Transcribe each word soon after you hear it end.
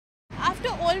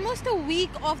almost a week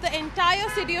of the entire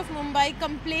city of Mumbai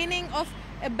complaining of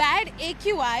a bad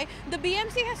AQI, the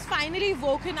BMC has finally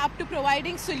woken up to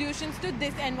providing solutions to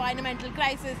this environmental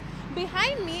crisis.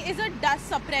 Behind me is a dust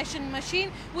suppression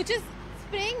machine which is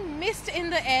spraying mist in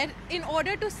the air in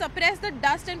order to suppress the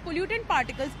dust and pollutant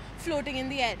particles floating in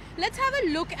the air. Let's have a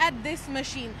look at this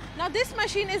machine. Now this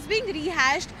machine is being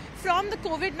rehashed from the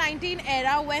COVID-19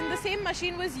 era when the same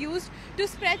machine was used to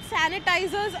spread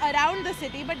sanitizers around the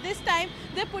city, but this time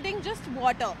they're putting just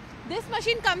water. This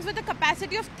machine comes with a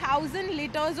capacity of 1000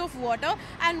 liters of water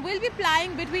and will be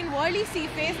plying between Worli Sea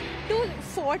Face to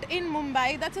Fort in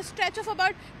Mumbai. That's a stretch of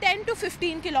about 10 to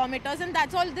 15 kilometers, and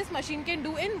that's all this machine can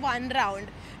do in one round.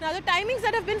 Now the timings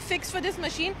that have been fixed for this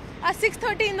machine are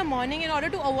 6:30 in the morning in order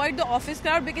to avoid the office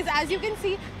crowd, because as you can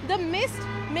see, the mist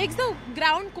makes the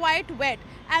ground quite wet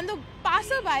and the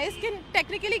passerbys can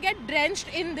technically get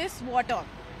drenched in this water.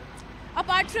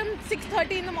 Apart from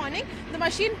 6:30 in the morning, the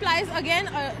machine plies again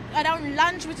around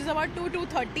lunch, which is about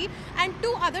 2:30, and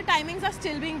two other timings are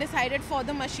still being decided for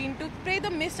the machine to spray the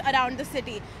mist around the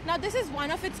city. Now this is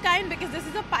one of its kind because this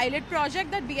is a pilot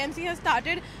project that BMC has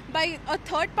started by a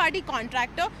third-party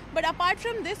contractor. But apart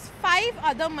from this, 5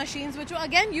 other machines which were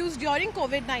again used during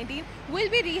COVID-19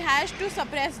 will be rehashed to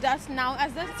suppress dust now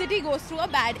as the city goes through a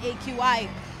bad AQI.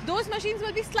 Those machines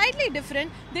will be slightly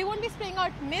different. They won't be spraying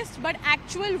out mist but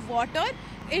actual water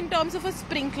in terms of a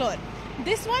sprinkler.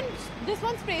 This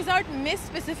one sprays out mist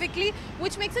specifically,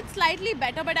 which makes it slightly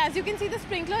better, but as you can see, the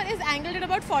sprinkler is angled at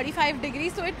about 45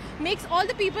 degrees, so it makes all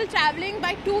the people traveling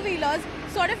by two-wheelers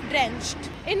sort of drenched.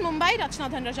 In Mumbai,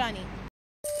 Rachna Dhanrajani.